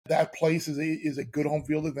that place is a good home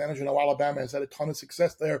field advantage. I know Alabama has had a ton of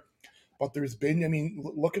success there, but there's been,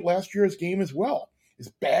 look at last year's game as well. As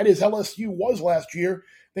bad as LSU was last year,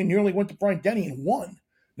 they nearly went to Bryant-Denny and won.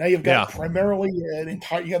 Now you've got primarily you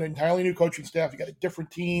got an entirely new coaching staff. You got a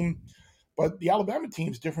different team, but the Alabama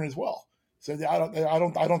team's different as well. So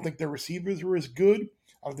I don't think their receivers are as good.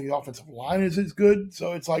 I don't think the offensive line is as good.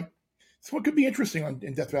 So it's what could be interesting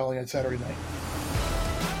in Death Valley on Saturday night.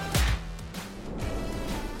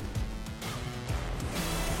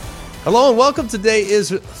 Hello and welcome. Today is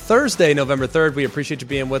Thursday, November 3rd. We appreciate you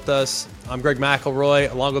being with us. I'm Greg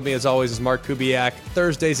McElroy. Along with me, as always, is Mark Kubiak.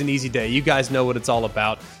 Thursday's an easy day. You guys know what it's all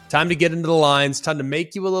about. Time to get into the lines. Time to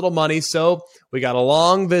make you a little money. So we got a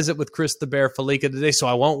long visit with Chris the Bear Fallica today, so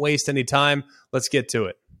I won't waste any time. Let's get to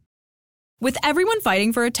it. With everyone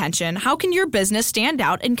fighting for attention, how can your business stand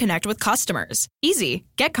out and connect with customers? Easy.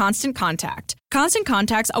 Get Constant Contact. Constant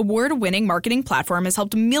Contact's award-winning marketing platform has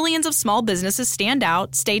helped millions of small businesses stand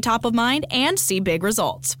out, stay top of mind, and see big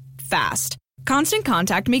results fast. Constant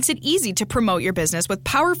Contact makes it easy to promote your business with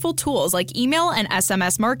powerful tools like email and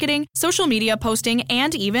SMS marketing, social media posting,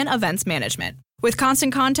 and even events management. With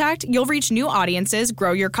Constant Contact, you'll reach new audiences,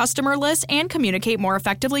 grow your customer list, and communicate more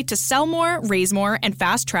effectively to sell more, raise more, and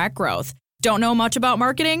fast-track growth. Don't know much about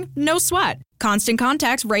marketing? No sweat. Constant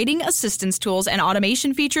Contact's writing assistance tools and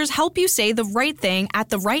automation features help you say the right thing at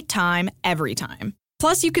the right time, every time.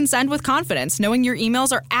 Plus, you can send with confidence, knowing your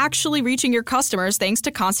emails are actually reaching your customers thanks to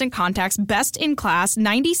Constant Contact's best-in-class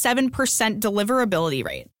 97% deliverability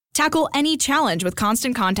rate. Tackle any challenge with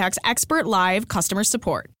Constant Contact's expert live customer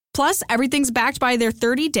support. Plus, everything's backed by their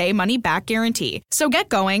 30-day money-back guarantee. So get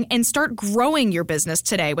going and start growing your business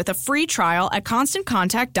today with a free trial at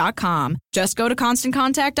ConstantContact.com. Just go to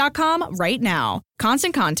ConstantContact.com right now.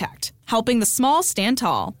 Constant Contact, helping the small stand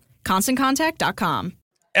tall. ConstantContact.com.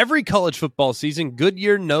 Every college football season,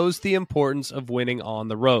 Goodyear knows the importance of winning on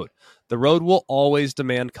the road. The road will always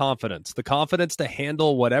demand confidence, the confidence to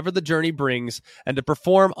handle whatever the journey brings and to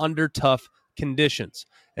perform under tough conditions.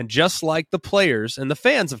 And just like the players and the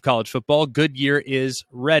fans of college football, Goodyear is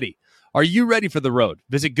ready. Are you ready for the road?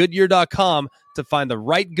 Visit Goodyear.com to find the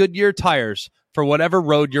right Goodyear tires for whatever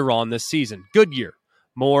road you're on this season. Goodyear,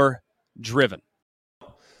 more driven.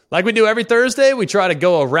 Like we do every Thursday, we try to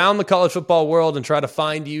go around the college football world and try to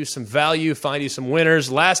find you some value, find you some winners.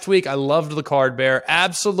 Last week, I loved the card, Bear.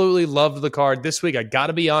 Absolutely loved the card. This week, I got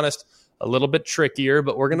to be honest, a little bit trickier,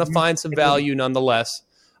 but we're going to find some value nonetheless.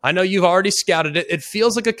 I know you've already scouted it. It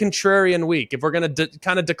feels like a contrarian week. If we're going to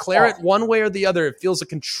kind of declare it one way or the other, it feels a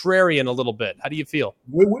contrarian a little bit. How do you feel?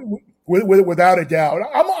 Without a doubt,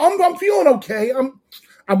 I'm feeling okay.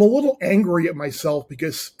 I'm a little angry at myself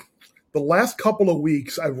because the last couple of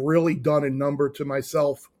weeks I've really done a number to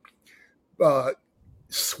myself,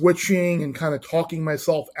 switching and kind of talking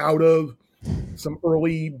myself out of some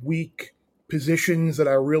early week positions that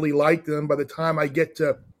I really liked. And by the time I get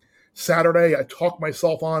to Saturday, I talk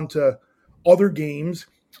myself on to other games.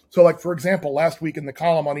 So, like, for example, last week in the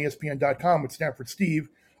column on ESPN.com with Stanford Steve,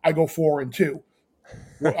 I go 4-2.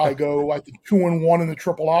 I go, I think, 2-1 in the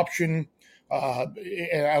triple option.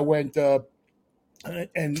 And I went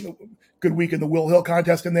and good week in the Will Hill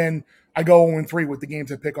contest. And then I go 0-3 with the games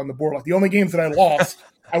I pick on the board. Like, the only games that I lost,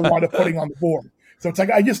 I wound up putting on the board. So it's like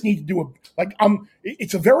I just need to do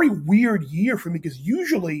it's a very weird year for me because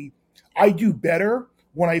usually I do better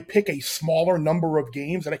when I pick a smaller number of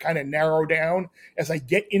games and I kind of narrow down as I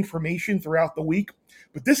get information throughout the week.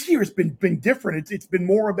 But this year has been different. It's been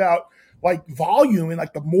more about like volume, and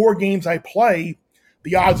like the more games I play,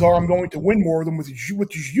 the odds are I'm going to win more of them, which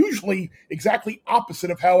is usually exactly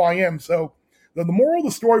opposite of how I am. So the moral of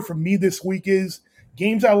the story for me this week is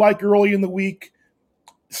games I like early in the week,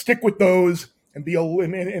 stick with those and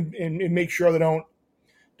and make sure that I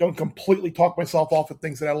don't completely talk myself off of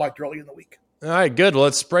things that I liked early in the week. All right, good. Well,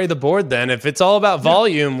 let's spray the board then. If it's all about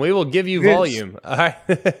volume, we will give you volume. All right.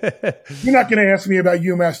 You're not going to ask me about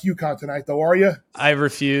UMass UConn tonight, though, are you? I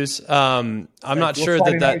refuse. I'm not sure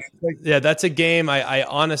that's a game. I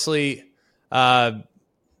honestly, I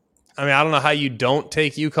don't know how you don't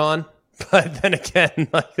take UConn, but then again,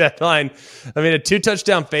 like that line, a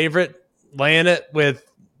 2-touchdown favorite, laying it with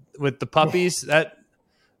the puppies, that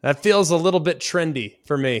feels a little bit trendy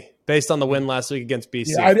for me. Based on the win last week against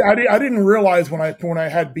BC. Yeah, I didn't realize when I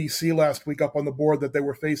had BC last week up on the board that they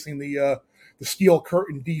were facing the steel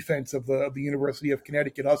curtain defense of the University of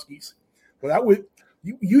Connecticut Huskies. Well, that was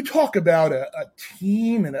you talk about a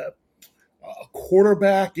team and a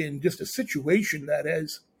quarterback and just a situation that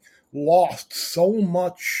has lost so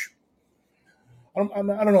much. I don't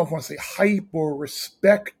know if I want to say hype or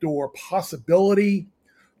respect or possibility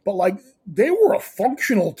but like they were a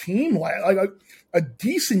functional team, like a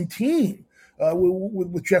decent team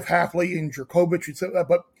with Jeff Hafley and Dracovic.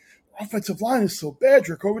 But offensive line is so bad.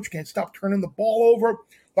 Dracovic can't stop turning the ball over.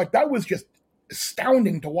 Like that was just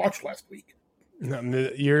astounding to watch last week.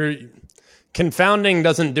 Your confounding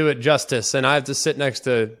doesn't do it justice, and I have to sit next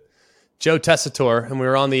to Joe Tessitore, and we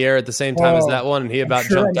were on the air at the same time as that one, and he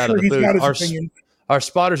jumped out of the booth. Our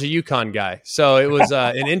spotter's a UConn guy, so it was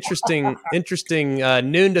an interesting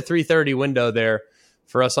noon to 3:30 window there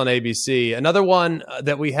for us on ABC. Another one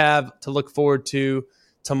that we have to look forward to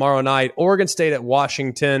tomorrow night, Oregon State at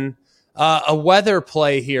Washington. A weather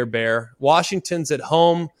play here, Bear. Washington's at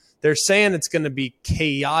home. They're saying it's going to be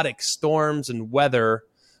chaotic storms and weather,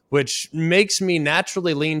 which makes me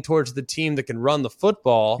naturally lean towards the team that can run the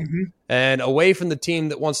football and away from the team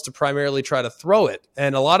that wants to primarily try to throw it.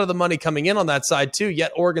 And a lot of the money coming in on that side too,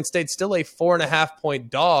 yet Oregon State's still a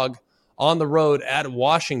 4.5-point dog on the road at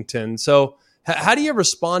Washington. So how do you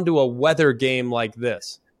respond to a weather game like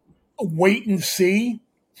this? Wait and see.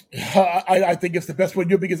 I think it's the best way to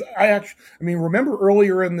do it because remember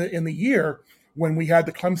earlier in the year when we had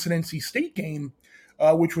the Clemson NC State game,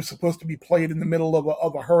 which was supposed to be played in the middle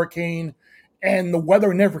of a hurricane, and the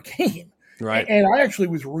weather never came. Right. And I actually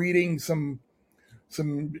was reading someone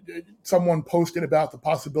posted about the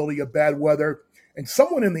possibility of bad weather, and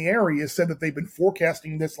someone in the area said that they've been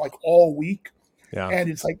forecasting this like all week, and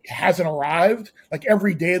it's like hasn't arrived. Like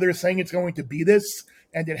every day they're saying it's going to be this,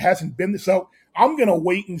 and it hasn't been this. So I'm going to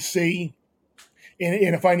wait and see,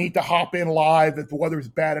 and if I need to hop in live, if the weather is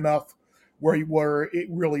bad enough where it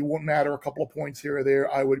really won't matter a couple of points here or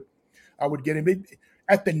there, I would get him.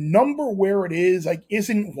 At the number where it is, like,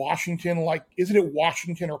 isn't it Washington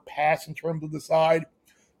or pass in terms of the side?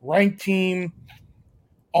 Ranked team,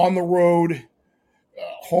 on the road,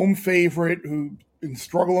 home favorite who's been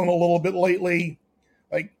struggling a little bit lately.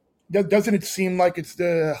 Like, doesn't it seem like it's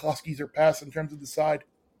the Huskies or pass in terms of the side?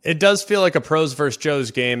 It does feel like a pros versus Joes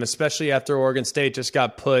game, especially after Oregon State just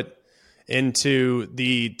got put into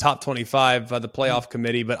the top 25 by the playoff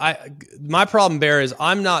committee. But my problem, Bear, is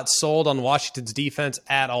I'm not sold on Washington's defense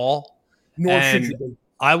at all. Nor should you be.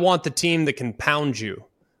 I want the team that can pound you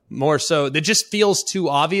more so. That just feels too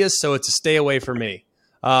obvious, so it's a stay away for me.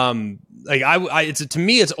 To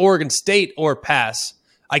me, it's Oregon State or pass.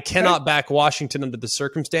 I cannot back Washington under the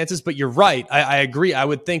circumstances, but you're right. I agree. I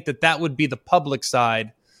would think that would be the public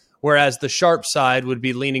side, whereas the sharp side would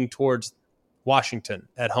be leaning towards Washington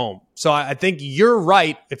at home. So I think you're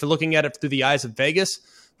right if you're looking at it through the eyes of Vegas,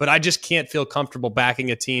 but I just can't feel comfortable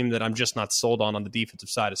backing a team that I'm just not sold on the defensive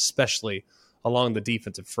side, especially along the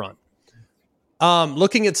defensive front.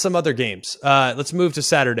 Looking at some other games, let's move to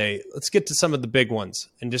Saturday. Let's get to some of the big ones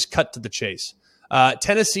and just cut to the chase.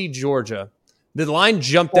 Tennessee, Georgia. The line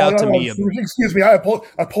jumped out to me. Excuse me. I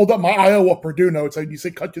pulled up my Iowa Purdue notes. You say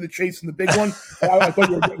cut to the chase in the big one. I thought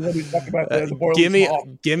you were getting ready to talk about the Boilers.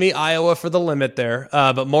 Give me Iowa for the limit there.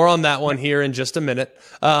 But more on that one here in just a minute.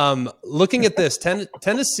 Looking at this,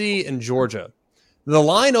 Tennessee and Georgia. The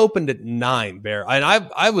line opened at 9, Bear. And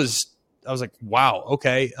I was like, wow,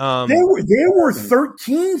 okay. There were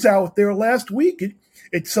 13s out there last week.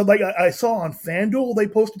 It's so like I saw on FanDuel they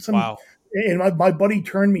posted some. Wow. And my buddy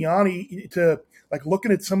turned me on to like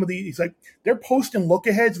looking at some of these. He's like, they're posting look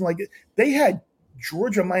aheads, and like they had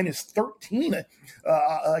Georgia minus 13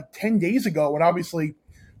 like 10 days ago, and obviously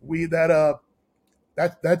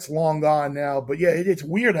that's long gone now. But yeah, it's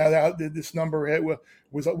weird how this number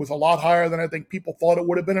was a lot higher than I think people thought it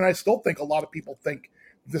would have been, and I still think a lot of people think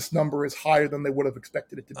this number is higher than they would have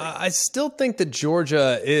expected it to be. I still think that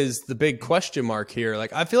Georgia is the big question mark here.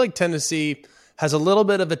 Like I feel like Tennessee has a little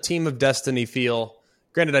bit of a team of destiny feel.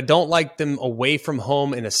 Granted, I don't like them away from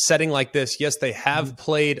home in a setting like this. Yes, they have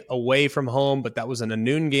played away from home, but that was in a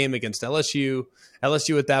noon game against LSU.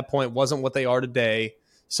 LSU at that point wasn't what they are today.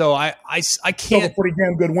 So I can't. Still a pretty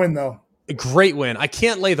damn good win, though. A great win. I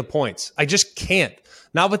can't lay the points. I just can't.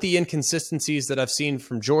 Not with the inconsistencies that I've seen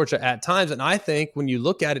from Georgia at times. And I think when you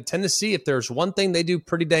look at it, Tennessee, if there's one thing they do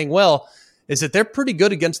pretty dang well, is that they're pretty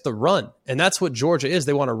good against the run. And that's what Georgia is.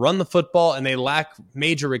 They want to run the football, and they lack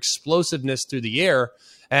major explosiveness through the air.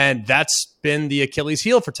 And that's been the Achilles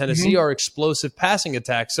heel for Tennessee, our explosive passing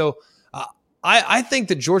attack. So I think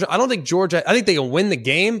that Georgia, I think they can win the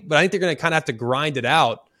game, but I think they're going to kind of have to grind it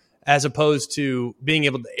out as opposed to being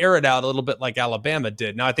able to air it out a little bit like Alabama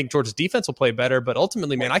did. Now, I think Georgia's defense will play better, but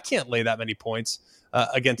ultimately, man, I can't lay that many points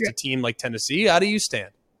against a team like Tennessee. How do you stand?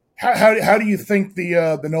 How do you think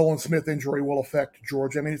the Nolan Smith injury will affect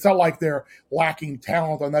Georgia? I mean, it's not like they're lacking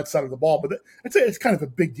talent on that side of the ball, but it's kind of a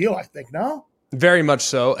big deal, I think, no? Very much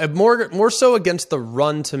so. And more so against the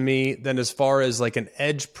run to me than as far as like an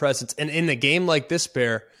edge presence. And in a game like this,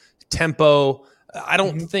 Bear, tempo, I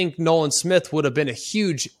don't think Nolan Smith would have been a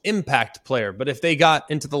huge impact player. But if they got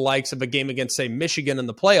into the likes of a game against, say, Michigan in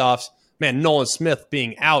the playoffs, man, Nolan Smith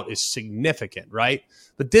being out is significant, right?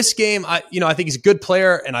 But this game, I think he's a good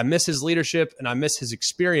player, and I miss his leadership and I miss his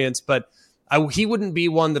experience. But he wouldn't be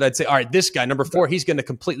one that I'd say, all right, this guy, number 4, he's going to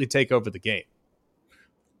completely take over the game.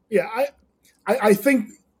 Yeah, I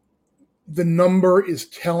think the number is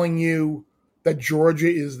telling you that Georgia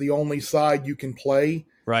is the only side you can play.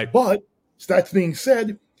 Right. But that being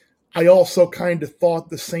said, I also kind of thought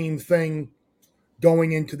the same thing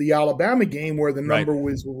going into the Alabama game where the number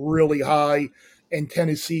was really high and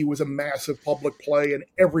Tennessee was a massive public play and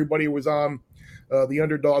everybody was on the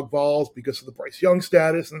underdog Vols because of the Bryce Young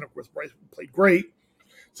status. And, of course, Bryce played great.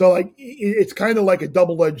 So, like, it's kind of like a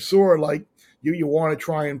double-edged sword. Like, you want to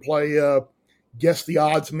try and play guess the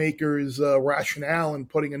odds makers rationale and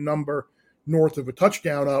putting a number north of a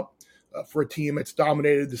touchdown up for a team that's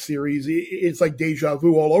dominated the series. It's like deja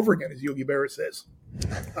vu all over again, as Yogi Berra says.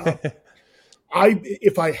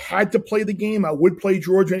 If I had to play the game, I would play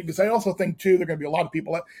Georgia because I also think, too, there are going to be a lot of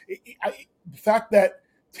people. The fact that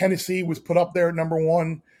Tennessee was put up there at number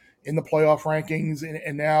 1 in the playoff rankings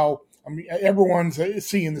and now – I mean, everyone's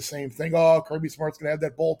seeing the same thing. Oh, Kirby Smart's going to have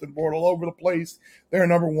that bulletin board all over the place. They're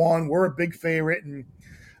number 1. We're a big favorite. And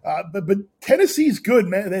but Tennessee's good,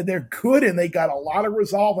 man. They're good, and they got a lot of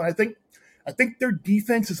resolve. And I think their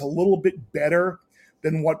defense is a little bit better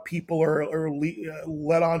than what people are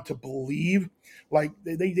led on to believe. Like,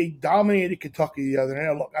 they dominated Kentucky the other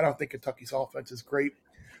night. Look, I don't think Kentucky's offense is great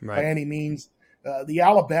by any means. The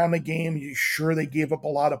Alabama game, sure, they gave up a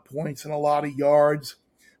lot of points and a lot of yards.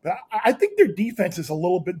 But I think their defense is a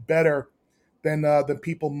little bit better than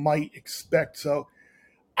people might expect. So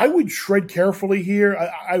I would tread carefully here.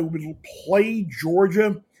 I would play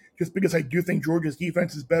Georgia just because I do think Georgia's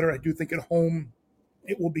defense is better. I do think at home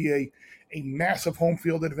it will be a massive home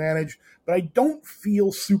field advantage. But I don't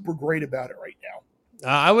feel super great about it right now.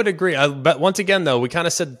 I would agree. But once again, though, we kind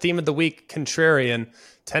of said the theme of the week, contrarian.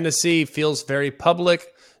 Tennessee feels very public.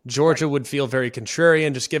 Georgia would feel very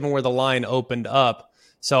contrarian just given where the line opened up.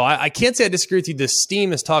 So I can't say I disagree with you. The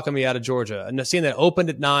steam is talking me out of Georgia. And seeing that it opened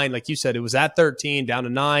at 9, like you said, it was at 13, down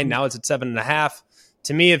to 9. Now it's at 7.5.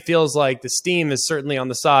 To me, it feels like the steam is certainly on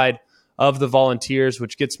the side of the Volunteers,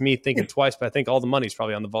 which gets me thinking twice. But I think all the money's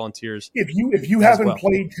probably on the Volunteers. If you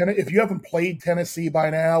haven't played Tennessee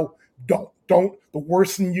by now, don't. The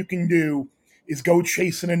worst thing you can do is go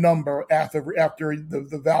chasing a number after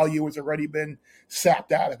the value has already been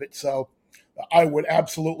sapped out of it. So I would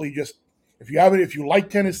absolutely just. If you like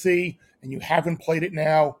Tennessee and you haven't played it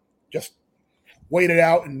now, just wait it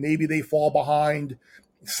out and maybe they fall behind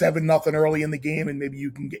 7-0 early in the game and maybe you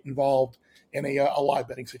can get involved in a live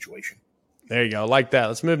betting situation. There you go. Like that.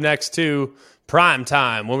 Let's move next to prime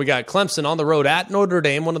time when we got Clemson on the road at Notre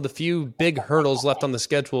Dame, one of the few big hurdles left on the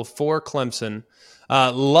schedule for Clemson.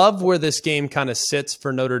 Love where this game kind of sits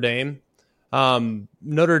for Notre Dame.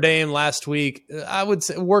 Notre Dame last week, I would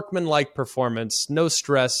say workman-like performance, no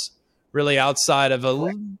stress. Really outside of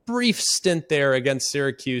a brief stint there against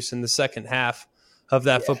Syracuse in the second half of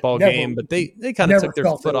that football game. But they kind of took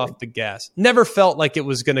their foot off the gas. Never felt like it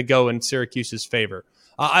was going to go in Syracuse's favor.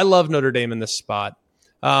 I love Notre Dame in this spot.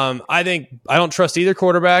 I don't trust either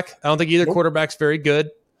quarterback. I don't think either quarterback's very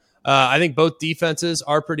good. I think both defenses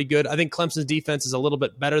are pretty good. I think Clemson's defense is a little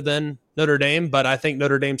bit better than Notre Dame, but I think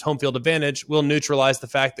Notre Dame's home field advantage will neutralize the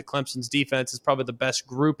fact that Clemson's defense is probably the best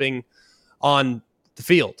grouping on the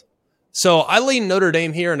field. So I lean Notre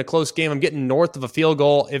Dame here in a close game. I'm getting north of a field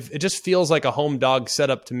goal. If it just feels like a home dog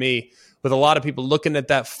setup to me, with a lot of people looking at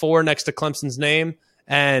that 4 next to Clemson's name,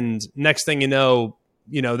 and next thing you know,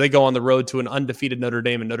 they go on the road to an undefeated Notre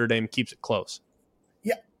Dame, and Notre Dame keeps it close.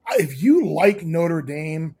 Yeah, if you like Notre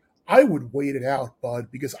Dame, I would wait it out, bud,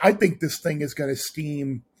 because I think this thing is going to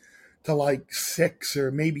steam to like 6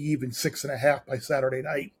 or maybe even 6.5 by Saturday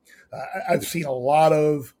night. I've seen a lot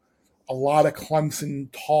of Clemson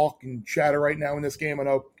talk and chatter right now in this game. I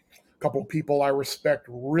know a couple of people I respect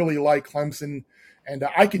really like Clemson, and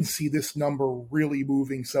I can see this number really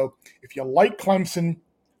moving. So if you like Clemson,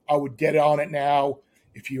 I would get on it now.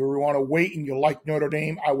 If you want to wait and you like Notre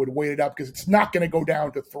Dame, I would wait it up because it's not going to go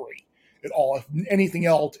down to 3 at all. If anything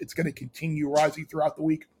else, it's going to continue rising throughout the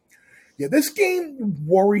week. Yeah, this game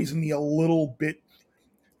worries me a little bit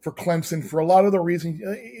for Clemson for a lot of the reasons.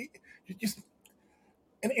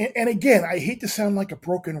 And again, I hate to sound like a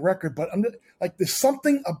broken record, but there's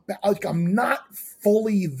something about I'm not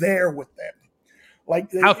fully there with them.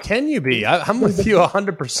 How can you be? I'm with you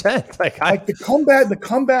 100%. The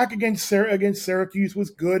comeback against Syracuse was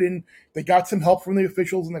good, and they got some help from the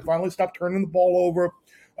officials, and they finally stopped turning the ball over.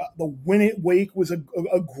 The win at Wake was a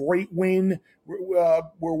great win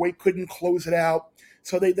where Wake couldn't close it out.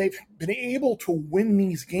 So they've been able to win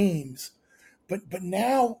these games, but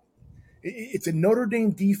now it's a Notre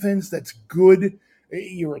Dame defense that's good.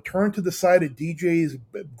 You return to the side of DJ's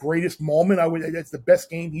greatest moment. That's the best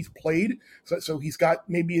game he's played. So he's got,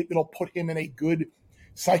 maybe it'll put him in a good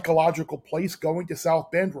psychological place going to South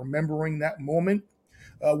Bend, remembering that moment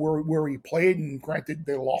where he played. And granted,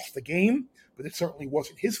 they lost the game, but it certainly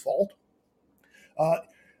wasn't his fault.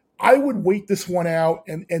 I would wait this one out,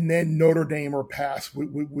 and then Notre Dame or pass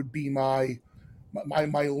would be my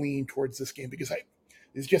lean towards this game, because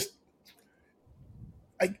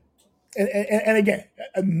And again,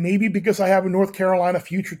 maybe because I have a North Carolina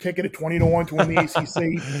future ticket at 20-1 to win the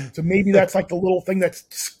ACC, so maybe that's like the little thing that's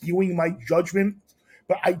skewing my judgment.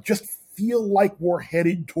 But I just feel like we're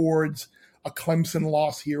headed towards a Clemson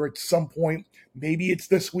loss here at some point. Maybe it's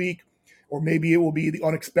this week, or maybe it will be the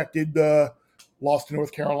unexpected loss to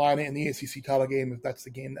North Carolina in the ACC title game, if that's the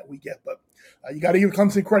game that we get. But you got to give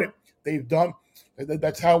Clemson credit. They've done.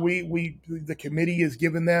 That's how the committee has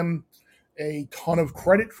given them a ton of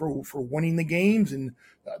credit for winning the games, and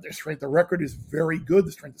their strength of record is very good.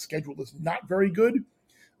 The strength of schedule is not very good,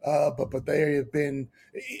 but they have been.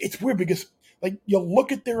 It's weird because you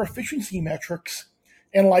look at their efficiency metrics,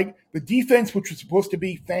 and the defense, which was supposed to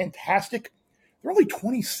be fantastic, they're only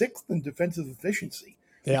 26th in defensive efficiency.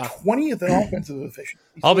 Yeah, 20th in offensive efficiency.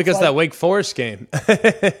 All because of that Wake Forest game.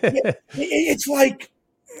 It's like.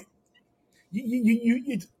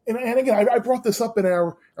 And again, I brought this up in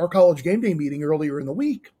our college game day meeting earlier in the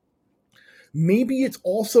week. Maybe it's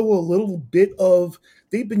also a little bit of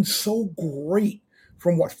they've been so great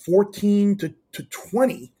from 14 to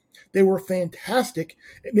 20. They were fantastic.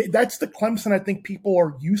 That's the Clemson I think people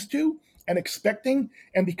are used to and expecting.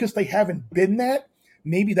 And because they haven't been that,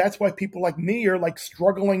 maybe that's why people like me are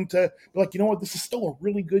struggling to be you know what, this is still a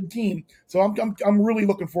really good team. So I'm really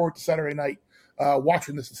looking forward to Saturday night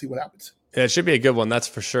watching this and see what happens. Yeah, it should be a good one, that's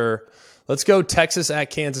for sure. Let's go Texas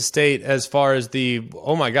at Kansas State as far as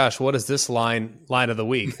oh my gosh, what is this line of the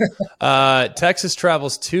week? Texas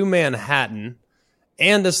travels to Manhattan,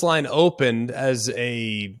 and this line opened as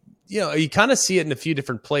you kind of see it in a few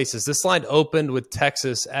different places. This line opened with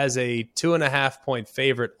Texas as a 2.5-point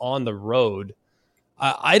favorite on the road.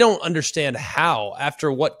 I don't understand how, after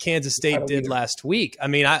what Kansas State did last week. I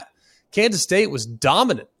mean, Kansas State was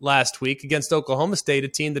dominant last week against Oklahoma State, a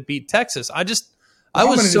team that beat Texas. I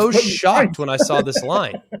was so shocked when I saw this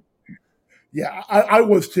line. Yeah, I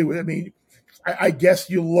was too. I mean, I guess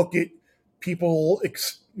you look at people,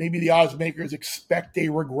 maybe the odds makers expect a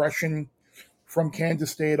regression from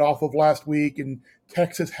Kansas State off of last week, and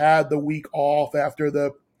Texas had the week off after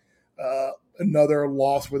the another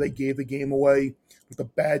loss where they gave the game away with a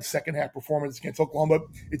bad second half performance against Oklahoma.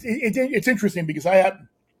 It's interesting because I have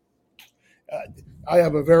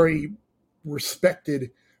a very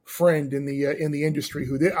respected friend in the industry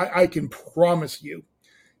who I can promise you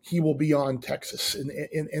he will be on Texas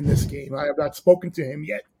in this game. I have not spoken to him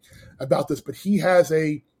yet about this, but he has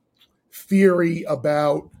a theory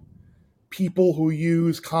about people who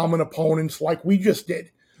use common opponents like we just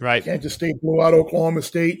did. Right. Kansas State blew out Oklahoma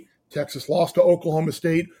State. Texas lost to Oklahoma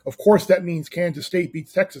State. Of course, that means Kansas State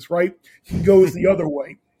beats Texas, right? He goes the other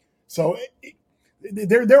way. So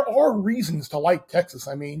there are reasons to like Texas.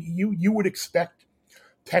 I mean, you would expect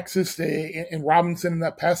Texas and Robinson in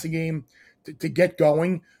that passing game to get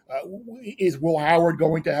going. Is Will Howard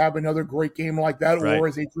going to have another great game like that, right, or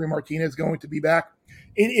is Adrian Martinez going to be back?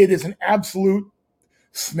 It is an absolute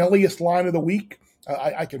smelliest line of the week.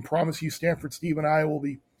 I can promise you, Stanford Steve and I will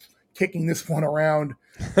be kicking this one around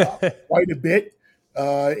quite a bit.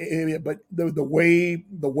 But the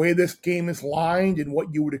way this game is lined and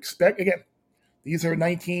what you would expect, again, these are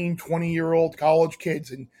 19, 20-year-old college kids,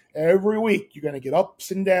 and every week you're going to get ups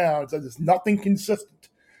and downs. There's nothing consistent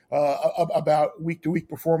about week-to-week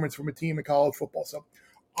performance from a team in college football. So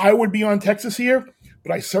I would be on Texas here,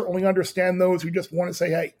 but I certainly understand those who just want to say,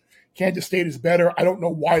 hey, Kansas State is better. I don't know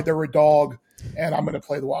why they're a dog, and I'm going to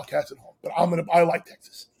play the Wildcats at home. But I like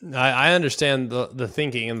Texas. I understand the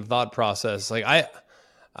thinking and the thought process.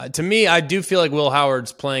 To me, I do feel like Will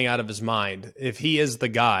Howard's playing out of his mind if he is the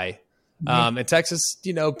guy. And Texas,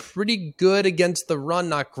 pretty good against the run,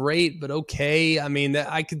 not great, but okay. I mean,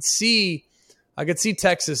 I could see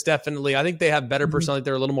Texas definitely. I think they have better personality.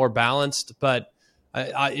 They're a little more balanced. But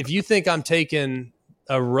if you think I'm taking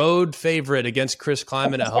a road favorite against Chris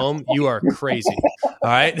Kleiman at home, you are crazy. All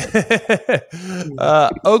right.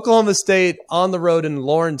 Oklahoma State on the road in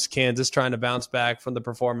Lawrence, Kansas, trying to bounce back from the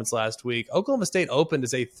performance last week. Oklahoma State opened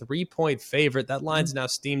as a 3-point favorite. That line's now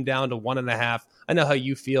steamed down to 1.5. I know how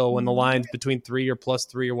you feel when the line's between 3 or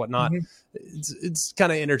 +3 or whatnot. It's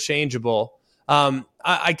kind of interchangeable.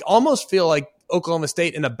 I almost feel like Oklahoma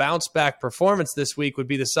State in a bounce back performance this week would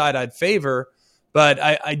be the side I'd favor. But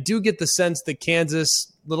I do get the sense that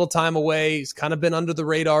Kansas, little time away, has kind of been under the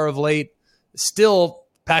radar of late, still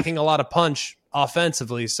packing a lot of punch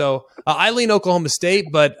offensively. So I lean Oklahoma State,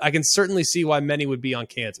 but I can certainly see why many would be on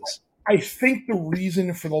Kansas. I think the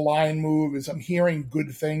reason for the line move is I'm hearing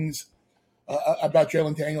good things about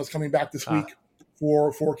Jalen Daniels coming back this week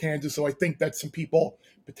for Kansas. So I think that some people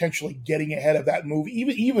potentially getting ahead of that move,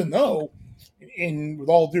 even though, with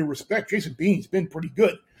all due respect, Jason Bean's been pretty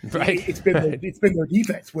good. Right. It's been their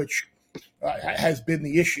defense, which has been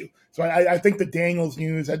the issue. So I think the Daniels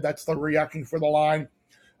news, that's the reaction for the line.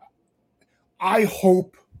 I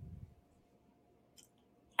hope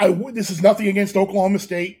this is nothing against Oklahoma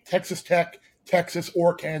State, Texas Tech, Texas,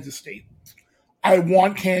 or Kansas State. I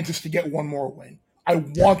want Kansas to get one more win. I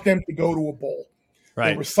want them to go to a bowl. Right.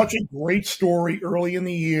 There was such a great story early in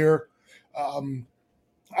the year.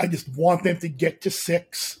 I just want them to get to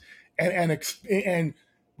 6 and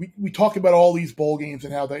we talk about all these bowl games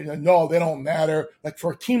and how they don't matter. Like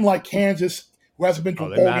for a team like Kansas, who hasn't been to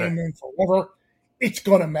a bowl game in forever, it's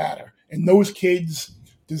going to matter. And those kids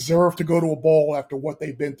deserve to go to a bowl after what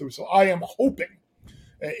they've been through. So I am hoping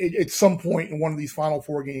at some point in one of these Final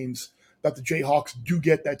Four games that the Jayhawks do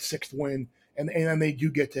get that 6th win and they do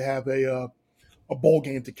get to have a bowl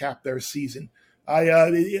game to cap their season.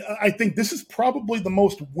 I think this is probably the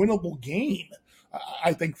most winnable game,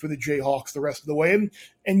 I think, for the Jayhawks the rest of the way.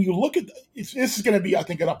 And you look at this is going to be, I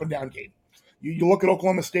think, an up and down game. You look at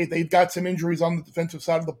Oklahoma State; they've got some injuries on the defensive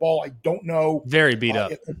side of the ball. I don't know very beat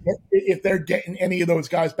up if they're getting any of those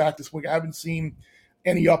guys back this week. I haven't seen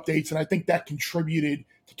any updates, and I think that contributed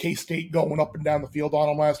to K-State going up and down the field on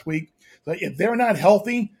them last week. So if they're not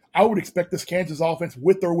healthy, I would expect this Kansas offense,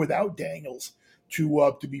 with or without Daniels,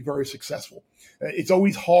 to be very successful. It's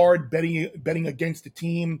always hard betting against a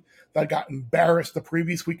team that got embarrassed the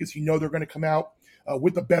previous week, as you know they're going to come out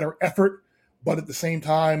with a better effort. But at the same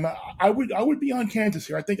time, I would be on Kansas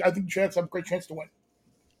here. I think Jets have a great chance to win.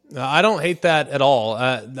 I don't hate that at all.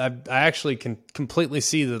 I actually can completely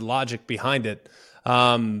see the logic behind it.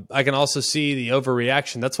 I can also see the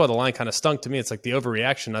overreaction. That's why the line kind of stunk to me. It's like the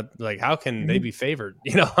overreaction. Like, how can they be favored,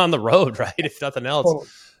 on the road, right? If nothing else. Totally.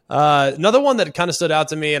 Another one that kind of stood out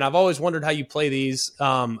to me, and I've always wondered how you play these.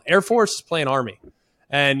 Air Force is playing Army.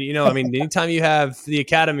 And, anytime you have the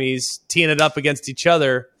academies teeing it up against each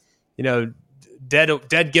other,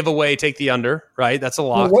 dead giveaway, take the under, right? That's a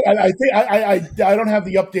lock. Well, I think I don't have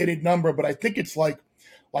the updated number, but I think it's like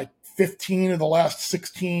 15 of the last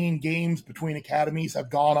 16 games between academies have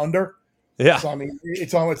gone under. Yeah. So,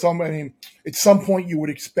 at some point you would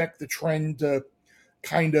expect the trend to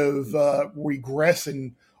kind of regress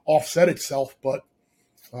and offset itself, but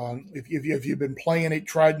if you've been playing it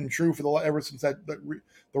tried and true ever since the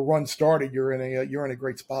run started, you're in a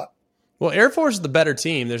great spot. Well, Air Force is the better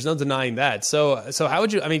team. There's no denying that. So how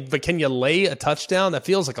would you? But can you lay a touchdown? That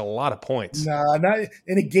feels like a lot of points. Nah, not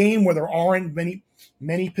in a game where there aren't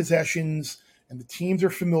many possessions and the teams are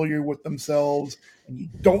familiar with themselves and you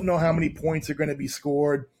don't know how many points are going to be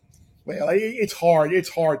scored. Well, it's hard. It's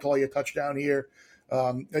hard to lay a touchdown here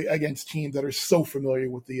against teams that are so familiar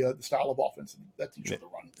with the style of offense that teach them to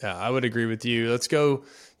run. Yeah, I would agree with you. Let's go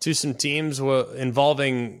to some teams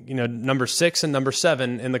involving number 6 and number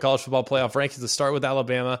 7 in the college football playoff rankings. Let's start with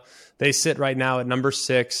Alabama. They sit right now at number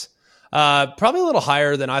 6. Probably a little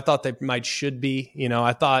higher than I thought they should be.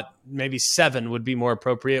 I thought maybe 7 would be more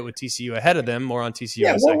appropriate with TCU ahead of them. More on TCU.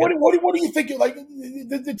 Yeah. What do you think? Like,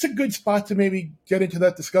 it's a good spot to maybe get into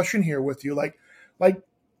that discussion here with you. Like,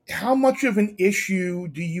 how much of an issue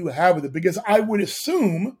do you have with it? Because I would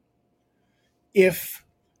assume if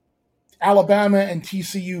Alabama and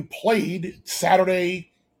TCU played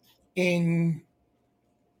Saturday in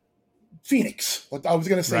Phoenix, I was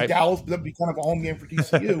going to say right. Dallas, but that'd be kind of a home game for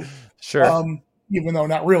TCU. Sure. Even though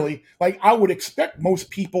not really. I would expect most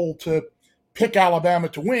people to pick Alabama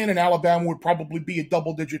to win, and Alabama would probably be a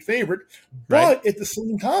double-digit favorite. But right. At the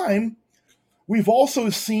same time, we've also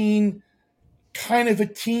seen kind of a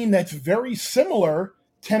team that's very similar,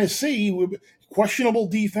 Tennessee, with questionable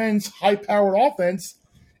defense, high-powered offense,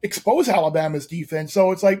 expose Alabama's defense.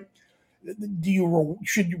 So it's like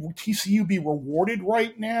Should TCU be rewarded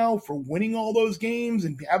right now for winning all those games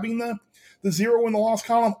and having the zero in the loss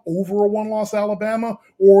column over a one-loss Alabama,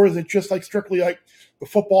 or is it just like strictly like the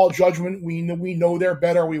football judgment? We know they're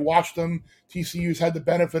better. We watched them. TCU's had the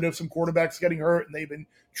benefit of some quarterbacks getting hurt, and they've been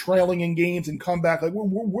trailing in games and come back. Like,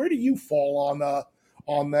 where do you fall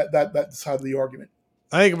on that side of the argument?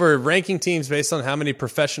 I think if we're ranking teams based on how many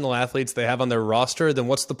professional athletes they have on their roster, then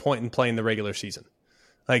what's the point in playing the regular season?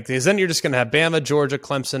 Like, because then you're just going to have Bama, Georgia,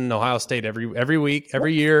 Clemson, Ohio State every week,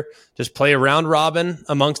 every year. Just play a round robin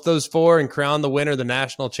amongst those four and crown the winner the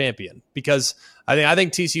national champion. Because I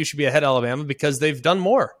think TCU should be ahead of Alabama because they've done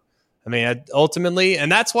more. I mean, ultimately,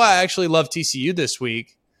 and that's why I actually love TCU this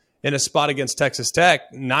week in a spot against Texas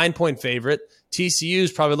Tech, 9-point favorite. TCU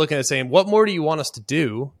is probably looking at saying, what more do you want us to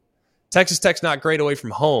do? Texas Tech's not great away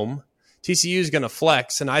from home. TCU is going to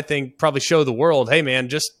flex, and I think probably show the world, hey, man,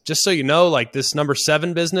 just so you know, like this number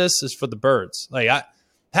 7 business is for the birds. Like,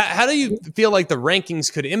 how do you feel like the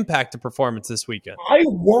rankings could impact the performance this weekend? I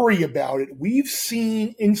worry about it. We've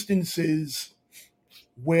seen instances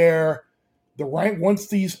where once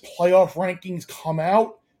these playoff rankings come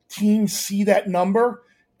out, teams see that number,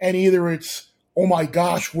 and either it's, oh my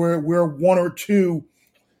gosh, we're 1 or 2,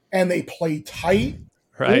 and they play tight,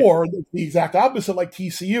 right? Or the exact opposite, like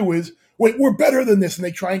TCU is, wait, we're better than this, and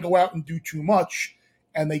they try and go out and do too much,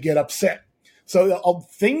 and they get upset. So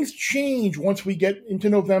things change once we get into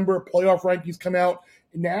November, playoff rankings come out.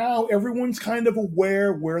 Now everyone's kind of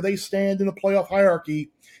aware where they stand in the playoff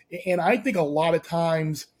hierarchy, and I think a lot of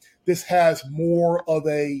times this has more of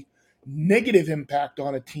a negative impact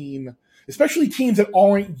on a team, especially teams that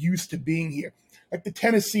aren't used to being here, like the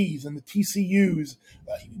Tennessees and the TCUs,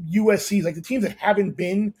 USCs, like the teams that haven't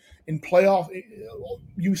been in playoff,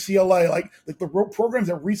 UCLA, like the programs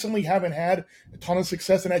that recently haven't had a ton of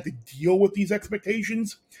success and had to deal with these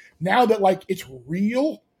expectations. Now that like it's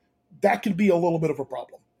real, that could be a little bit of a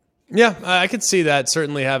problem. Yeah, I could see that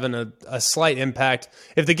certainly having a slight impact.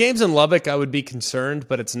 If the game's in Lubbock, I would be concerned,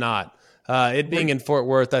 but it's not. It being in Fort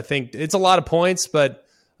Worth, I think it's a lot of points, but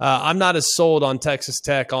I'm not as sold on Texas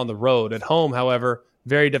Tech on the road. At home, however,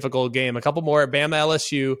 very difficult game. A couple more at Bama,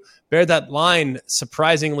 LSU. Bear that line,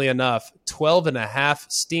 surprisingly enough, 12.5,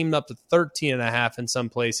 steamed up to 13.5 in some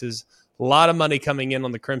places. A lot of money coming in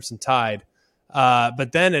on the Crimson Tide.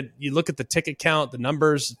 But then you look at the ticket count, the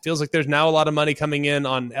numbers, it feels like there's now a lot of money coming in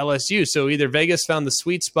on LSU. So either Vegas found the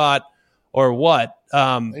sweet spot or what? They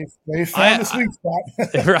found the sweet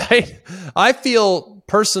spot. Right? I feel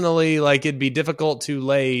personally like it'd be difficult to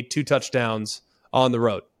lay 2 touchdowns on the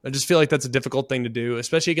road. I just feel like that's a difficult thing to do,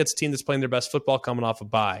 especially against a team that's playing their best football coming off a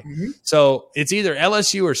bye. Mm-hmm. So it's either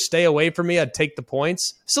LSU or stay away from me. I'd take the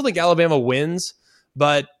points. I still think Alabama wins,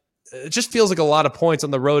 but it just feels like a lot of points on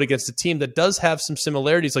the road against a team that does have some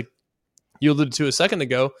similarities, like you alluded to a second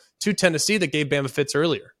ago, to Tennessee that gave Bama fits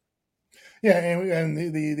earlier. Yeah, and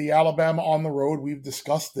the Alabama on the road, we've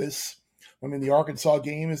discussed this. I mean, the Arkansas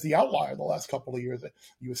game is the outlier the last couple of years.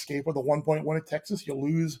 You escape with a 1-point win at Texas, you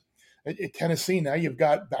lose at Tennessee. Now you've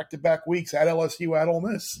got back-to-back weeks at LSU, at Ole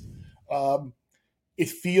Miss. It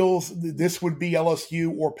feels this would be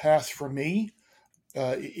LSU or pass for me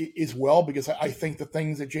as well, because I think the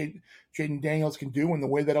things that Jaden Daniels can do and the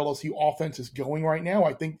way that LSU offense is going right now,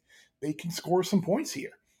 I think they can score some points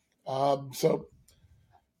here. So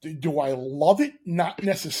do I love it? Not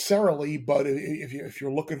necessarily, but if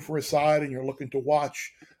you're looking for a side and you're looking to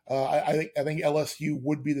watch, I think LSU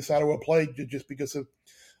would be the side I would play just because of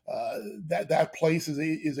that place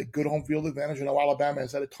is a good home field advantage. I know Alabama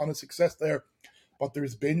has had a ton of success there, but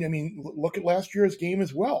there's been, I mean, look at last year's game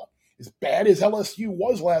as well. As bad as LSU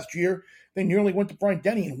was last year, they nearly went to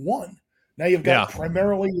Bryant-Denny and won. Now you've got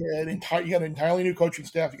primarily you got an entirely new coaching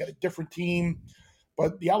staff. You got a different team,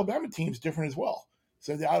 but the Alabama team's different as well.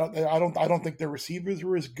 So I don't think their receivers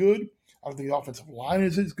are as good. I don't think the offensive line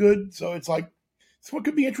is as good. So it's what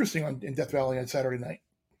could be interesting in Death Valley on Saturday night.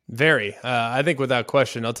 Very. I think without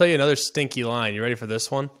question. I'll tell you another stinky line. You ready for this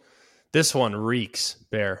one? This one reeks,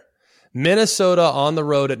 Bear. Minnesota on the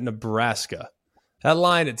road at Nebraska. That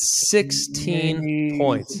line at 16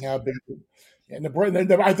 points. Yeah,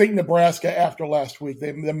 I think Nebraska, after last week,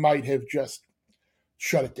 they might have just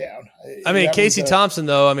shut it down. I mean, Casey Thompson,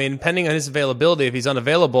 though, I mean, depending on his availability, if he's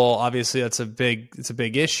unavailable, obviously it's a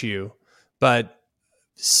big issue. But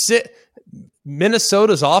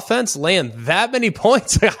Minnesota's offense laying that many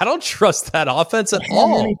points, I don't trust that offense at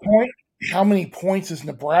all. How many points is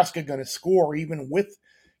Nebraska going to score, even with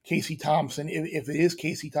Casey Thompson, if it is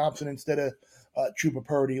Casey Thompson instead of Chuba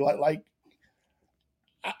Purdy?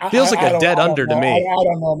 Feels like a dead under to me. I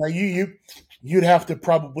don't know, man. You'd have to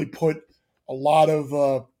probably put a lot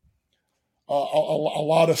of a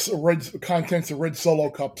lot of contents of red solo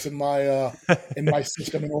cups in my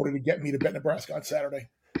system in order to get me to bet Nebraska on Saturday.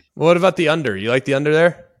 What about the under? You like the under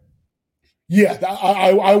there? Yeah,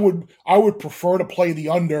 I would prefer to play the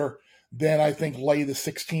under than I think lay the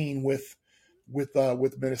 16 with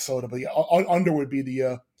Minnesota. But yeah, under would be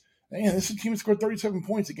the man. This team scored 37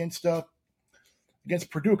 points against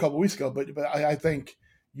Purdue a couple weeks ago. But I think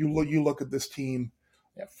you look at this team,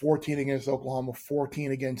 14 against Oklahoma,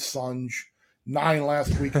 14 against Sunj, 9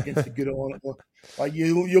 last week against the good Illinois. Like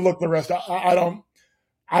you look at the rest.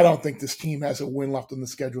 I don't think this team has a win left on the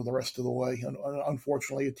schedule the rest of the way.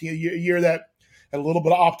 Unfortunately, a year that had a little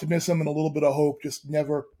bit of optimism and a little bit of hope just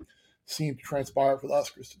never seemed to transpire for the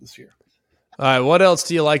Huskers this year. All right, what else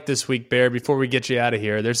do you like this week, Bear, before we get you out of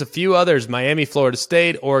here? There's a few others: Miami, Florida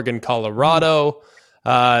State, Oregon, Colorado.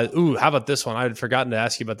 How about this one? I had forgotten to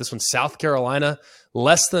ask you about this one. South Carolina,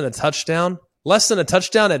 less than a touchdown at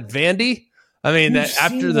Vandy. I mean,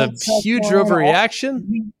 after the huge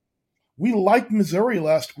overreaction. We liked Missouri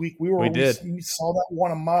last week. We saw that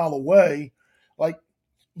one a mile away. Like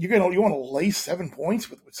you want to lay 7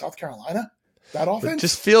 points with South Carolina? That offense? It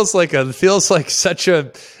just feels like such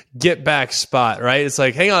a get back spot, right? It's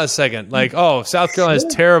like, hang on a second. Like, oh, South Carolina's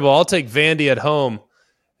terrible. I'll take Vandy at home.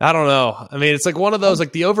 I don't know. I mean, it's like one of those,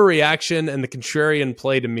 like the overreaction and the contrarian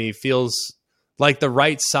play to me feels like the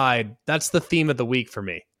right side. That's the theme of the week for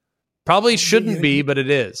me. Probably shouldn't be, but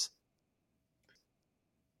it is.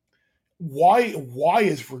 Why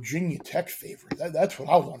is Virginia Tech favored? That's what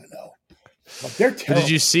I want to know. Like they're terrible.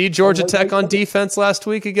 Did you see Georgia Tech on defense last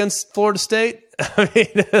week against Florida State? I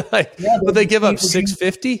mean, would they give up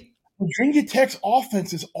 650? Virginia Tech's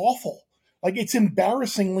offense is awful. Like it's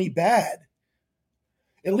embarrassingly bad.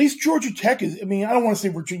 At least Georgia Tech is. I mean, I don't want to say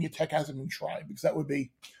Virginia Tech hasn't been trying because that would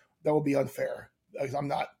be unfair. I'm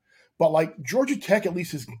not. But like Georgia Tech at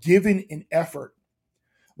least has given an effort.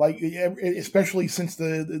 Like, especially since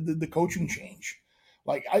the coaching change,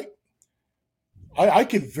 like I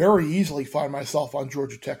could very easily find myself on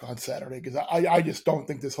Georgia Tech on Saturday because I just don't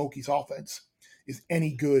think this Hokies offense is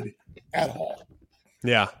any good at all.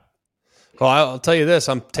 Yeah. Well, I'll tell you this: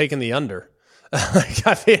 I'm taking the under.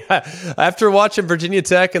 After watching Virginia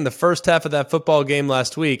Tech in the first half of that football game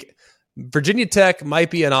last week, Virginia Tech might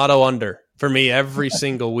be an auto under for me every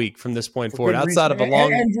single week from this point forward. Outside of a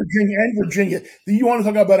long and Virginia, you want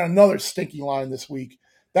to talk about another stinky line this week?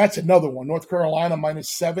 That's another one. North Carolina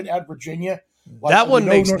 -7 at Virginia. Like, that one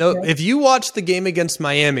makes no. If you watch the game against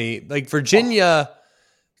Miami, like Virginia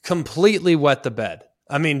completely wet the bed.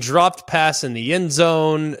 I mean, dropped pass in the end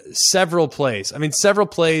zone, several plays.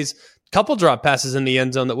 Couple drop passes in the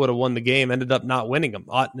end zone that would have won the game. Ended up not winning them.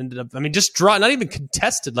 Just not even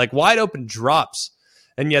contested, like wide open drops.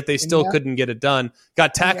 And yet they still couldn't get it done.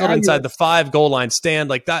 Got tackled inside the 5-goal line stand.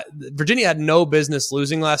 Like that, Virginia had no business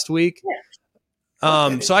losing last week.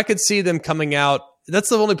 So I could see them coming out. That's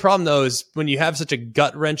the only problem, though, is when you have such a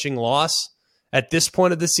gut-wrenching loss at this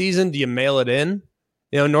point of the season, do you mail it in?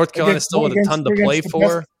 North Carolina still with a ton to play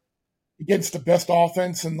for. Against the best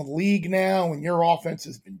offense in the league now, and your offense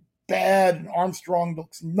has been bad, and Armstrong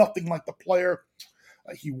looks nothing like the player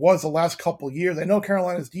he was the last couple of years. I know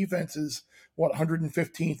Carolina's defense is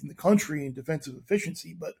 115th in the country in defensive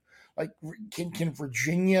efficiency, but like, can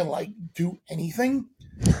Virginia do anything?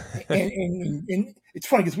 and it's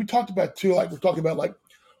funny because we talked about too, like we're talking about like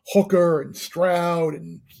Hooker and Stroud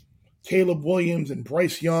and Caleb Williams and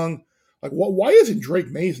Bryce Young. Like, why isn't Drake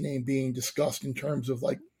May's name being discussed in terms of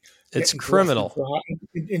like it's criminal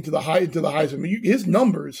into the Heisman? His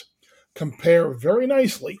numbers compare very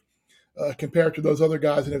nicely compared to those other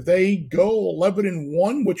guys, and if they go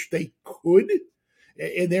 11-1, which they could,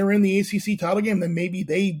 and they're in the ACC title game, then maybe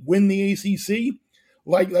they win the ACC.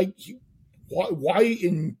 Why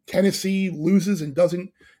in Tennessee loses and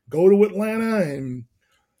doesn't go to Atlanta, and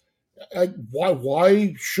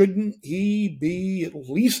why shouldn't he be at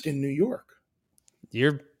least in New York?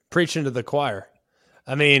 You're preaching to the choir.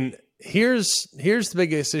 I mean, here's the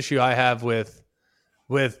biggest issue I have with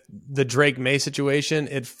the Drake May situation.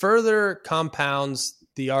 It further compounds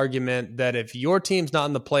the argument that if your team's not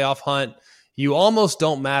in the playoff hunt, you almost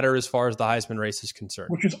don't matter as far as the Heisman race is concerned.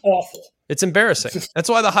 Which is awful. It's embarrassing. That's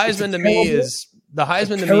why the Heisman to me is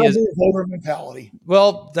voter mentality.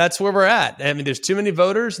 Well, that's where we're at. I mean, there's too many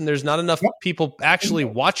voters and there's not enough people actually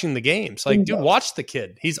watching the games. Like, dude, watch the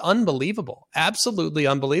kid. He's unbelievable. Absolutely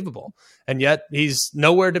unbelievable. And yet he's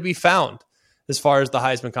nowhere to be found as far as the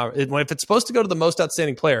Heisman conference. If it's supposed to go to the most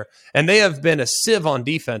outstanding player, and they have been a sieve on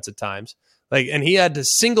defense at times, and he had to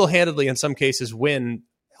single-handedly in some cases win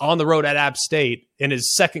on the road at App State in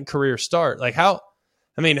his second career start. Like, how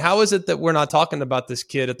I mean, how is it that we're not talking about this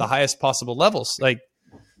kid at the highest possible levels? Like,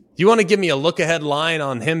 you want to give me a look ahead line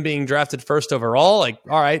on him being drafted first overall? Like,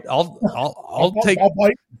 all right, I'll take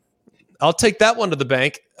that one to the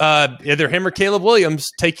bank. Either him or Caleb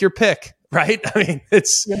Williams, take your pick, right? I mean,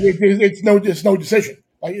 it's no decision.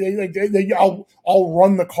 I'll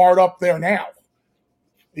run the card up there now.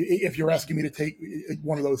 If you're asking me to take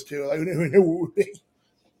one of those two, who would be?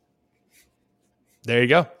 There you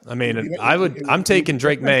go. I mean, I'm taking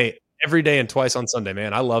Drake May every day and twice on Sunday,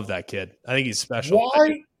 man. I love that kid. I think he's special.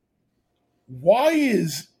 Why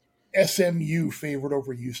is SMU favored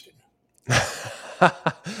over Houston?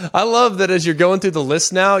 I love that as you're going through the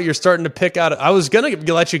list now, you're starting to pick out. I was going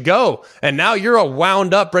to let you go, and now you're all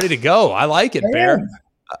wound up, ready to go. I like it, Bear.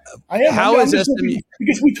 I am. How is SMU?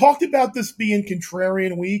 Because we talked about this being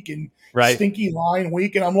contrarian week and stinky line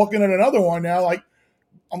week, and I'm looking at another one now.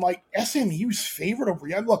 I'm like, SMU's favored over.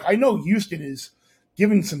 Look, I know Houston is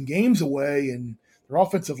giving some games away, and their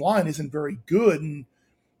offensive line isn't very good, and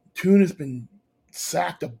Toon has been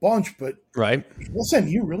sacked a bunch, but will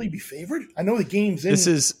SMU really be favored? I know the game's in. This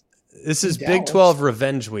is Big 12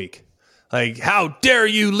 revenge week. Like, how dare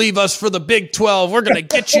you leave us for the Big 12? We're gonna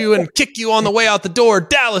get you and kick you on the way out the door,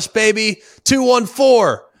 Dallas, baby. 2-1-4.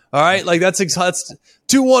 All right, like that's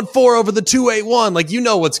 2-1-4 over the 2-8-1. Like, you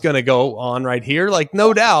know what's gonna go on right here. Like,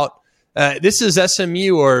 no doubt. This is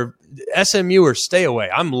SMU or stay away.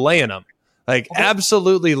 I'm laying them. Like,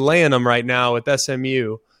 absolutely laying them right now with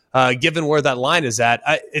SMU. Given where that line is at,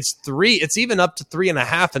 it's 3. It's even up to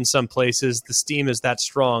 3.5 in some places. The steam is that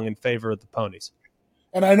strong in favor of the Ponies.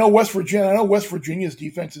 And I know West Virginia's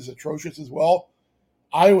defense is atrocious as well.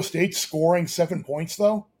 Iowa State scoring 7 points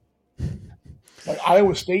though. Like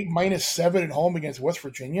Iowa State -7 at home against West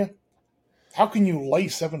Virginia. How can you lay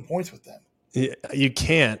 7 points with them? You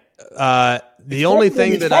can't. The only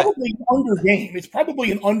thing that it's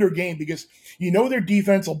probably an under game because you know their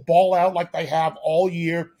defense will ball out like they have all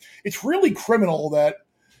year. It's really criminal that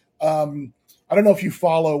I don't know if you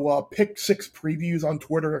follow Pick Six previews on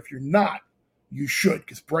Twitter. If you're not, you should,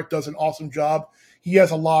 because Brett does an awesome job. He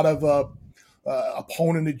has a lot of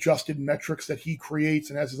opponent adjusted metrics that he creates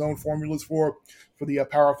and has his own formulas for the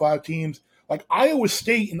Power 5 teams. Like Iowa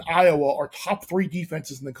State and Iowa are top 3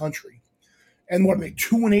 defenses in the country. And what are they,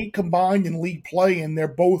 2-8 combined in league play, and they're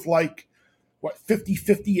both like,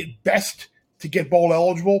 50-50 at best to get bowl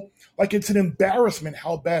eligible? Like, it's an embarrassment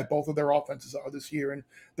how bad both of their offenses are this year, and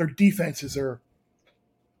their defenses are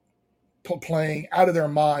playing out of their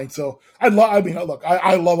mind. So I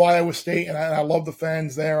love Iowa State, and I love the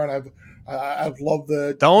fans there, and I've loved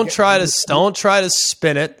the. Don't try to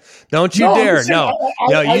spin it. Don't you dare!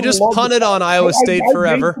 You just punt it on Iowa State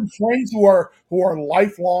forever. I have friends who are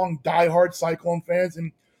lifelong diehard Cyclone fans,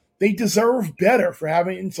 and they deserve better for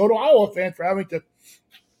having, and so do Iowa fans for having to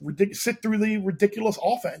sit through the ridiculous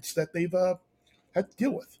offense that they've had to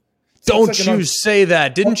deal with. Don't you say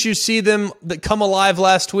that? Didn't you see them that come alive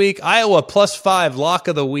last week? Iowa +5 lock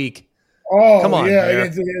of the week. Oh, come on, yeah,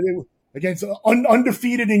 against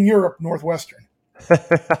undefeated in Europe, Northwestern.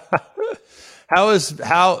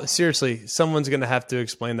 Seriously, someone's going to have to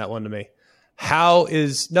explain that one to me.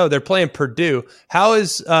 They're playing Purdue. How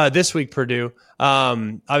is this week Purdue?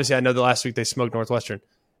 Obviously, I know that last week they smoked Northwestern.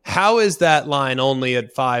 How is that line only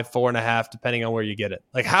at 5, 4.5, depending on where you get it?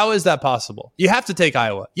 Like, how is that possible? You have to take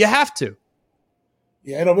Iowa. You have to.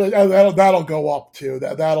 Yeah, that'll go up too.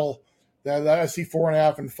 I see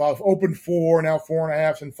 4.5 and 5. Open 4 now,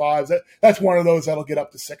 4.5 and 5s. That's one of those that'll get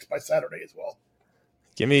up to 6 by Saturday as well.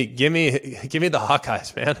 Give me the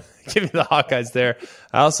Hawkeyes, man. Give me the Hawkeyes there.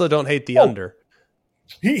 I also don't hate the under.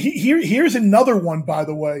 Here's another one, by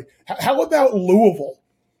the way. How about Louisville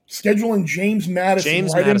scheduling James Madison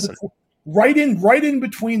right in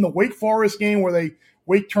between the Wake Forest game where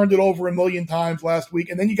Wake turned it over a million times last week,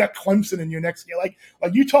 and then you got Clemson in your next game. Like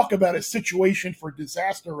you talk about a situation for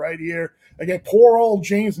disaster right here. Again, poor old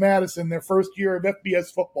James Madison, their first year of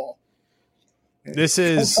FBS football. This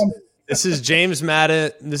is James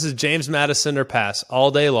Madison or pass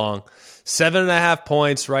all day long. 7.5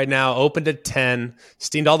 points right now, opened at 10,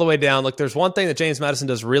 steamed all the way down. Look, there's one thing that James Madison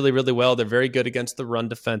does really, really well. They're very good against the run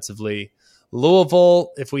defensively.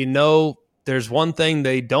 Louisville, if we know there's one thing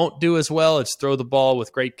they don't do as well, it's throw the ball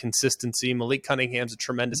with great consistency. Malik Cunningham's a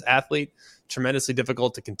tremendous athlete, tremendously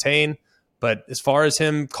difficult to contain. But as far as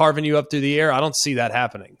him carving you up through the air, I don't see that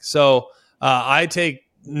happening. So I take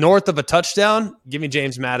north of a touchdown. Give me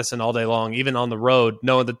James Madison all day long, even on the road,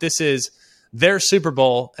 knowing that this is their Super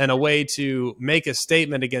Bowl and a way to make a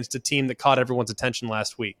statement against a team that caught everyone's attention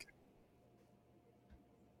last week.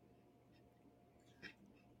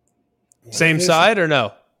 Same side or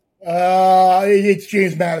no? It's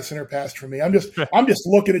James Madison or past for me. I'm just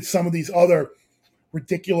looking at some of these other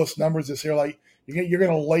ridiculous numbers this year. Like you're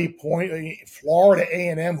going to lay point. Florida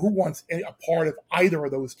A&M. Who wants a part of either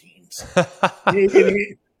of those teams?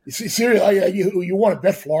 Seriously, you want to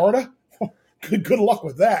bet Florida? Good luck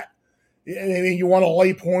with that. I mean, you want to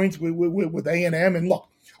lay points with A&M. And look,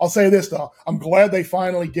 I'll say this though: I'm glad they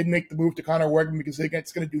finally did make the move to Connor Wegman, because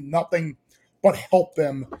it's going to do nothing but help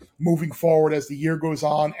them moving forward as the year goes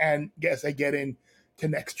on and as they get into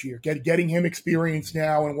next year. Getting him experience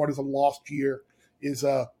now in what is a lost year is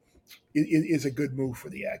a good move for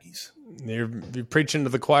the Aggies. You're preaching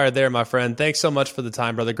to the choir there, my friend. Thanks so much for the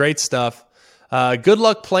time, brother. Great stuff. Good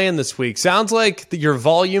luck playing this week. Sounds like your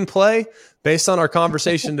volume play, based on our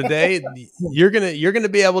conversation today, you're gonna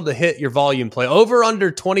be able to hit your volume play. Over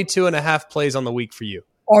under 22.5 plays on the week for you.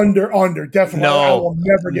 Under, definitely. No, I will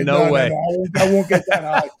never get no way. I won't get that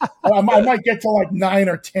high. I might get to like 9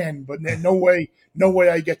 or 10, but no way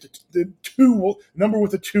I get to the number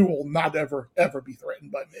with the 2 will not ever be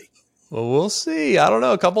threatened by me. Well, we'll see. I don't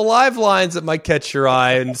know. A couple live lines that might catch your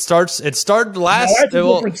eye, and it started last.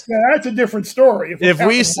 That's a different story.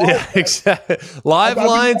 Exactly live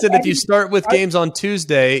lines, and if you start with games on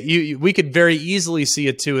Tuesday, we could very easily see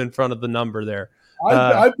a 2 in front of the number there.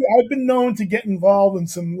 I've been known to get involved in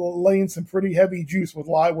laying some pretty heavy juice with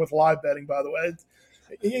live betting. By the way,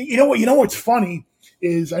 you know what's funny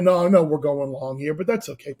is I know we're going long here, but that's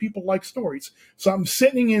okay. People like stories. So I'm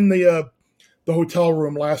sitting in the hotel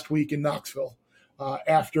room last week in Knoxville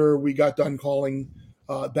after we got done calling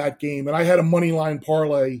that game, and I had a money line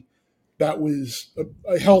parlay that was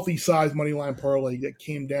a healthy size money line parlay that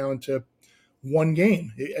came down to one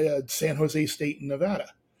game, San Jose State and Nevada.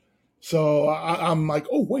 So I'm like,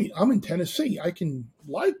 oh, wait, I'm in Tennessee. I can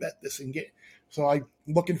live bet this and get. So I'm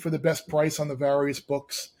looking for the best price on the various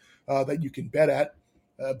books that you can bet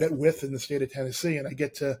with in the state of Tennessee. And I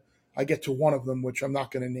get to one of them, which I'm not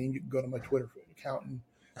going to name. You can go to my Twitter account and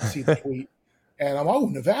see the tweet. And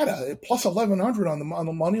I'm, Nevada, plus 1,100 on the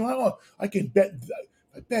money line. Oh, I can bet.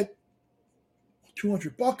 I bet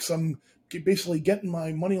 $200. I'm basically getting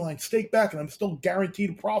my money line stake back, and I'm still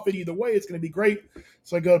guaranteed a profit either way. It's going to be great.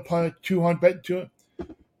 So I go to 200 bet to.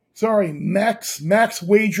 Sorry, max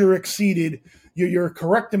wager exceeded. Your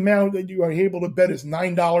correct amount that you are able to bet is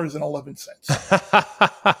 $9.11.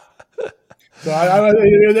 So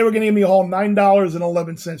they were going to give me a whole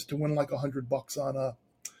 $9.11 to win like $100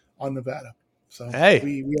 on Nevada. So hey,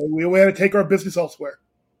 we had to take our business elsewhere.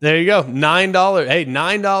 There you go, $9. Hey,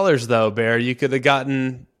 $9 though, Bear. You could have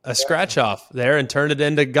gotten a scratch off there and turned it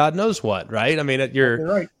into God knows what, right? I mean, at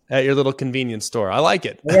your little convenience store. I like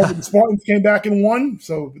it. Well, the Spartans came back and won,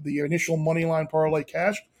 so the initial money line parlay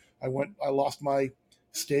cashed. I lost my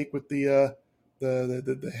stake with the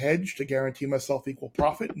hedge to guarantee myself equal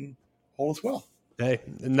profit, and all is well. Hey,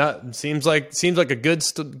 seems like a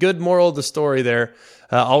good moral of the story there.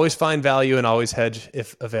 Always find value and always hedge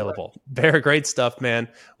if available. Right. Bear, great stuff, man.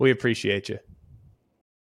 We appreciate you.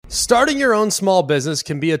 Starting your own small business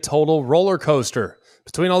can be a total roller coaster.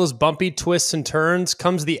 Between all those bumpy twists and turns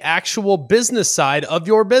comes the actual business side of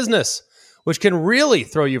your business, which can really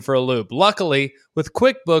throw you for a loop. Luckily, with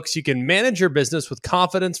QuickBooks, you can manage your business with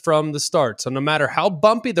confidence from the start. So no matter how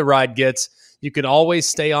bumpy the ride gets, you can always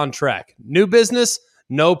stay on track. New business,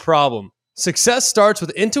 no problem. Success starts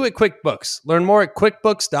with Intuit QuickBooks. Learn more at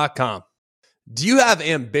QuickBooks.com. Do you have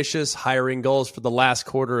ambitious hiring goals for the last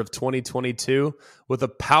quarter of 2022? With a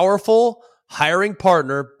powerful hiring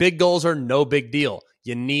partner, big goals are no big deal.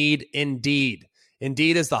 You need Indeed.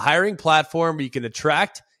 Indeed is the hiring platform where you can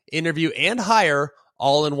attract, interview, and hire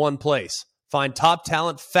all in one place. Find top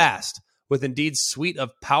talent fast with Indeed's suite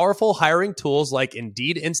of powerful hiring tools like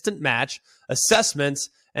Indeed Instant Match, assessments,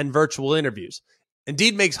 and virtual interviews.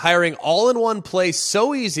 Indeed makes hiring all in one place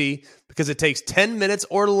so easy because it takes 10 minutes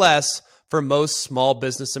or less for most small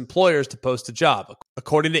business employers to post a job,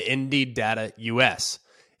 according to Indeed Data US.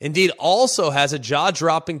 Indeed also has a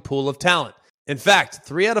jaw-dropping pool of talent. In fact,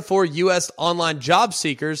 3 out of 4 U.S. online job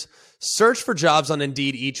seekers search for jobs on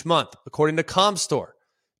Indeed each month, according to Comscore.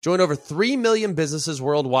 Join over 3 million businesses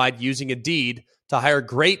worldwide using Indeed to hire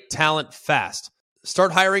great talent fast.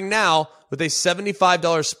 Start hiring now with a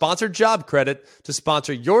 $75 sponsored job credit to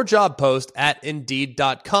sponsor your job post at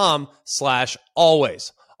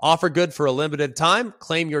Indeed.com/always. Offer good for a limited time.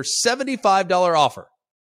 Claim your $75 offer.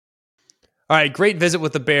 All right, great visit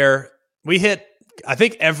with the Bear. We hit, I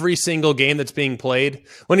think, every single game that's being played.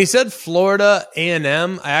 When he said Florida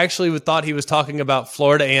A&M, I actually thought he was talking about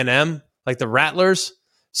Florida A&M, like the Rattlers.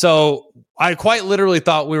 So I quite literally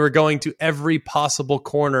thought we were going to every possible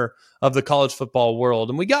corner of the college football world.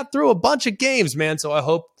 And we got through a bunch of games, man. So I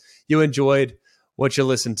hope you enjoyed what you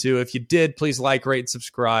listened to. If you did, please like, rate, and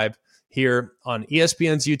subscribe here on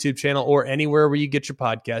ESPN's YouTube channel or anywhere where you get your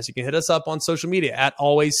podcasts. You can hit us up on social media at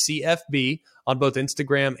AlwaysCFB on both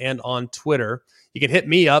Instagram and on Twitter. You can hit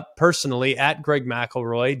me up personally at Greg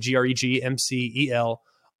McElroy,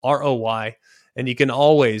 GregMcElroy. And you can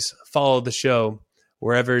always follow the show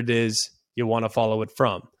wherever it is you want to follow it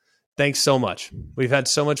from. Thanks so much. We've had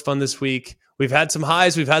so much fun this week. We've had some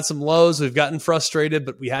highs, we've had some lows, we've gotten frustrated,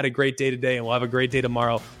 but we had a great day today, and we'll have a great day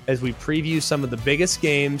tomorrow as we preview some of the biggest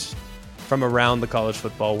games from around the college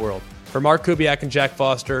football world. For Mark Kubiak and Jack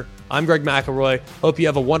Foster, I'm Greg McElroy. Hope you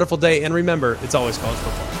have a wonderful day, and remember, it's always college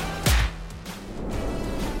football.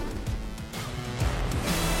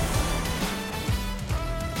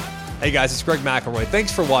 Hey guys, it's Greg McElroy.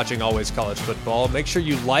 Thanks for watching Always College Football. Make sure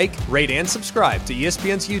you like, rate, and subscribe to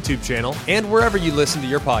ESPN's YouTube channel and wherever you listen to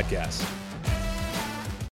your podcasts.